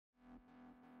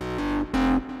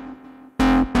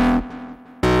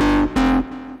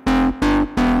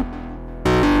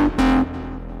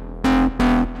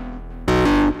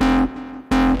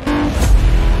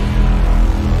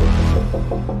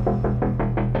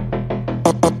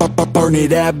burn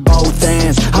it at both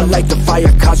ends. I like the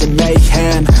fire causing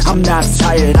mayhem. I'm not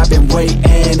tired, I've been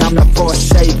waiting. I'm not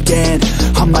forsaken,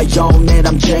 I'm my own and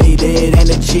I'm jaded.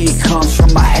 Energy comes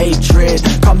from my hatred.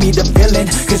 Call me the villain,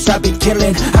 cause I be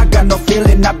killing. I got no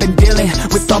feeling, I've been dealing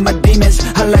with all my demons.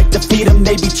 I like to feed them,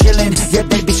 they be chilling, yeah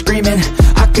they be screaming.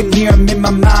 I can hear them in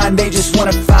my mind, they just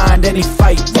wanna find any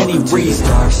fight, any reason.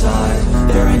 Dark side,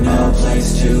 there ain't no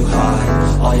place to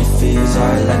hide. All your fears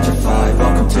are electrified.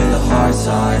 Welcome to the hard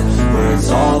side, where it's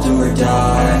all do or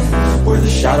die. We're the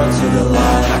shadow to the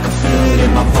light, I can feel it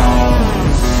in my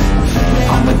bones.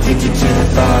 I'm addicted to the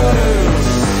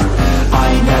thirst, I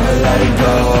ain't never letting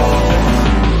go,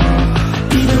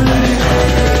 even when it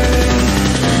hurts.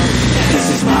 This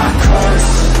is my curse.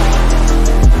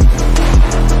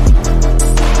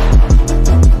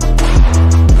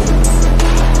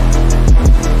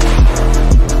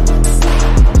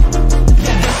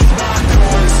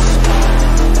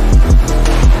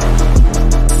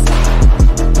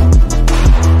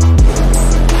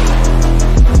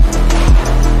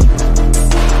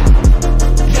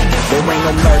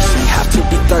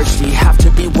 Have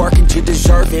to be working to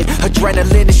deserve it.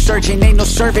 Adrenaline is surging, ain't no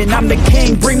serving. I'm the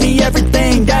king, bring me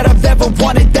everything that I've ever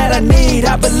wanted, that I need.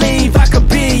 I believe I could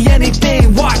be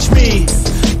anything, watch me.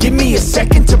 Give me a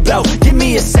second to blow, give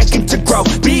me a second to grow.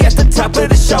 Be at the top of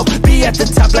the show, be at the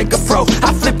top like a pro.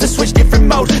 I flip the switch, different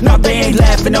mode, no they ain't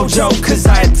laughing, no joke. Cause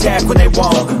I attack when they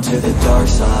won't. Welcome to the dark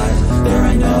side, there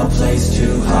ain't no place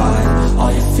to hide.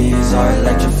 All your fears are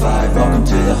electrified. Welcome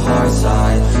to the hard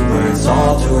side, where it's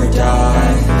all do or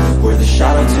die. We're the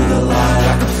shadow to the light,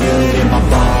 I can feel it in my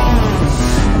bones.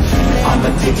 I'm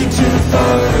addicted to the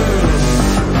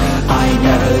thirst, I ain't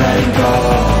never letting go,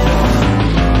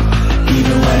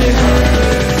 even when it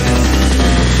hurts.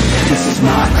 This is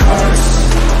my curse.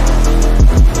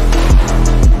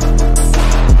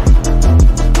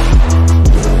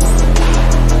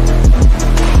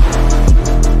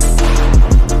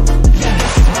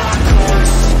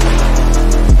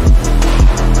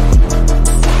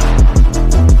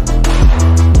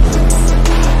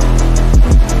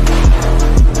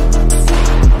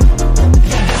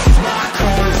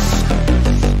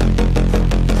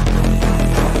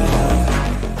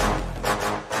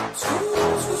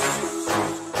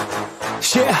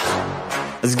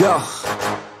 Let's go.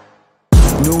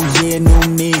 New year, new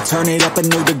me, turn it up a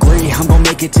new degree. I'm gonna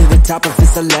make it to the top if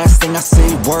it's the last thing I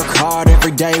see. Work hard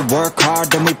every day, work hard,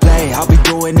 then we play. I'll be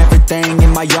doing everything in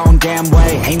my own damn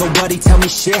way. Ain't nobody tell me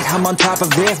shit, I'm on top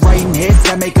of it. Writing hits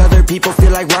that make other people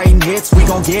feel like writing hits. We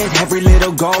gon' get every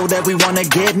little goal that we wanna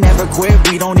get. Never quit,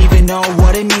 we don't even know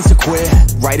what it means to quit.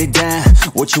 Write it down,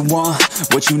 what you want,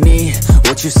 what you need,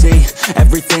 what you see.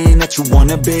 Everything that you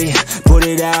wanna be, put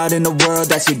it out in the world,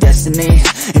 that's your destiny.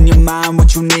 In your mind,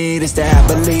 what you need is to have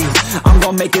believe. I'm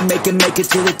gon' make it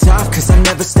to the top, cause I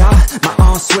never stop.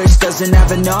 My own switch doesn't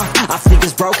have enough. I think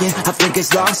it's broken, I think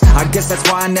it's lost. I guess that's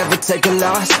why I never take a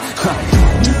loss.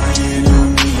 New year, new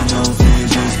me, no fear,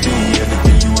 just be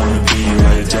everything you wanna be.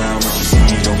 Write it down, what you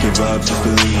see, don't give up, just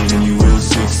believe, and you will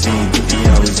succeed. Put the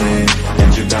hours in, and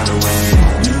you're bound to win.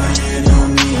 New year, new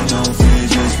me, no fear,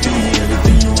 just be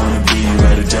everything you wanna be.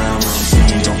 Write it down, what you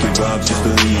see, don't give up, just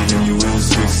believe, and you will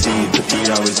succeed. Put the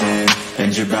hours in, and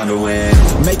you're bound to win.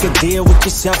 Make a deal with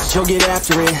yourself that you'll get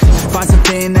after it. Find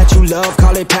something that you love,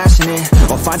 call it passionate.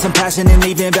 Or find some passion and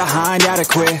leave it behind,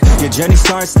 adequate. Your journey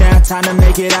starts now, time to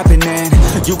make it happen then.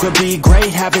 You could be great,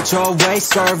 have it your way.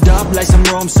 Served up like some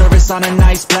room service on a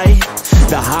nice plate.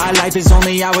 The high life is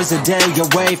only hours a day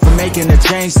away from making a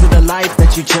change to the life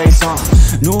that you chase.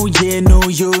 New year, new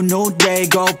you, new day.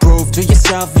 Go prove to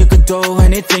yourself you could do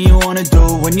anything you wanna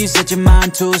do. When you set your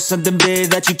mind to something big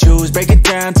that you choose, break it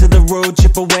down to the root,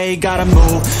 chip away, gotta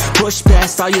move. Push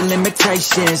past all your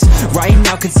limitations. Right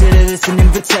now consider this an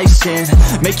invitation.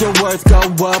 Make your worth go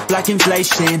up like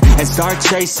inflation, and start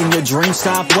chasing your dreams,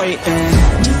 stop waiting.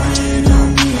 New year, new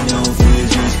me, no fear,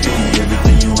 just be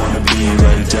everything you wanna be.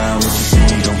 Write it down, what you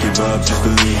see, don't give up, just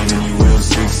believe, and you will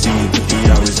succeed. Put the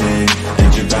hours in,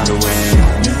 and you're bound to win.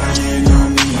 New year, new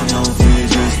me, no fear,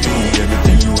 just be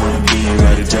everything you wanna be.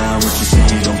 Write it down, what you see,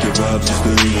 don't give up, just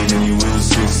believe, and you will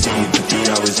succeed. Put the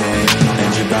hours in,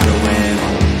 and you're bound to win.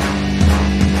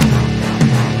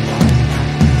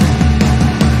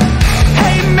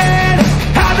 Hey man,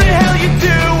 how the hell you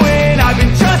doing? I've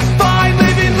been just fine,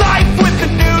 living life with the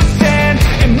noose and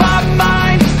in my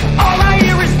mind, all I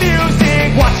hear is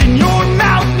music. Watching your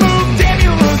mouth move, damn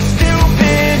you look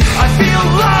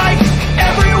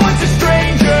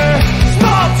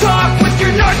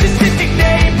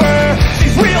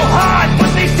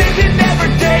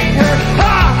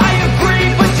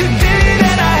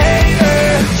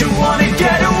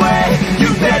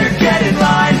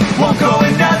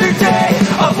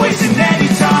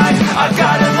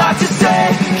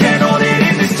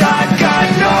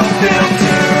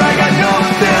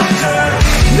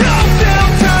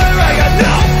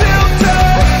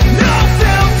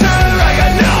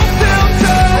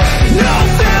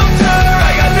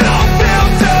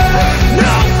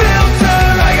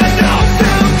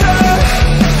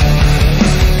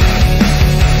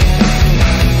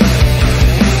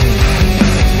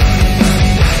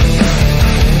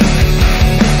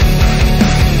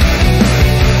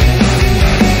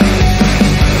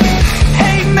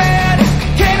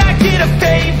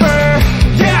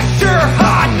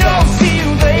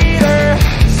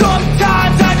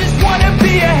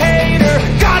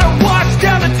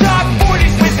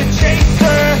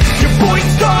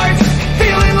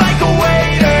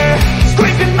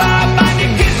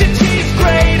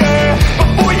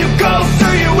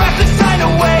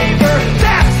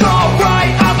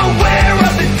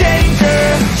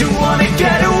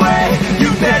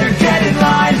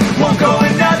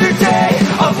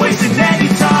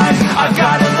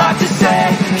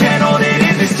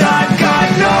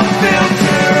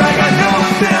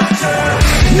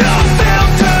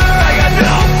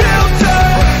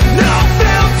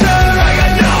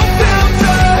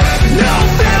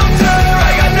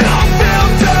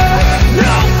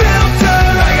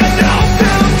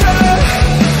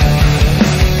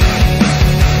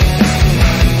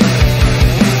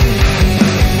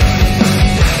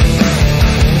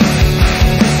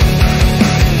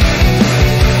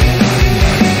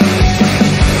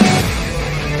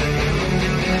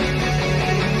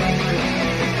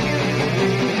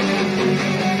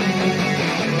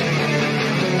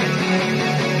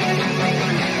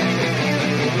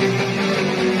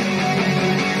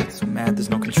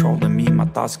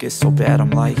thoughts get so bad, I'm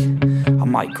like, I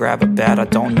might grab a bat, I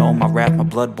don't know, my wrath, my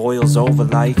blood boils over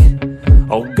like,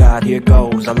 oh God, here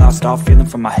goes. I lost all feeling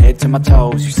from my head to my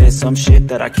toes. You said some shit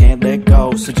that I can't let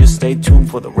go, so just stay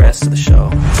tuned for the rest of the show.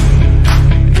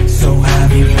 So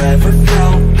have you ever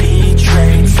felt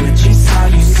betrayed? Switches how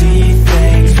you see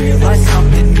things, realize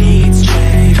something needs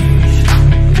change.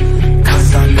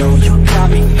 Cause I know you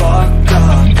got me fucked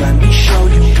up, let me show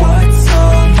you what's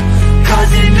up.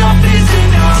 Cause enough is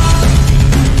enough.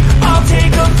 I'll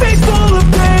take a face full of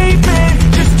pavement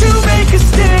just to make a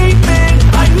statement.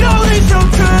 I know there's no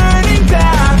turning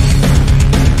back.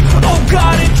 Oh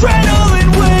God,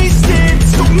 adrenaline wasted,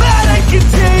 so mad I can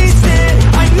taste it.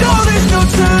 I know there's no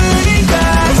turning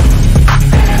back.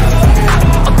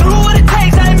 I'll do what it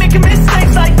takes, I ain't making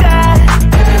mistakes like that.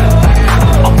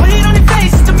 I'll put it on your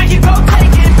face just to make you go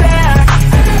take it back.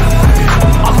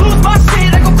 I'll lose my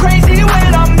shit, I go crazy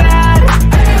when I'm mad.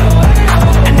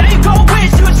 And now you go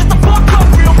wish you would shut the fuck up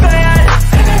real bad.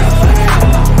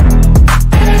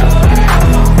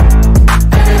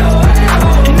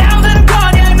 And now that I'm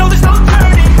gone, yeah, I know there's no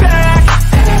turning back.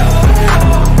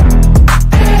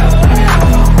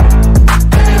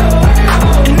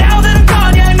 And now that I'm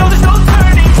gone, yeah, I know there's no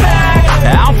turning back.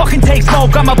 I don't fucking take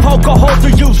smoke, I'ma poke a hole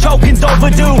through you, choking's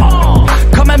overdue.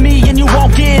 Come at me and you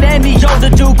won't get any older,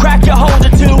 dude, crack your holder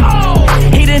too.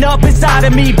 Heating up inside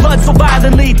of me, blood so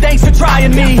violently, thanks for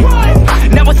trying me.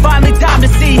 Now it's finally time to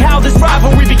see how this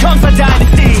rivalry becomes a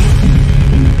dynasty.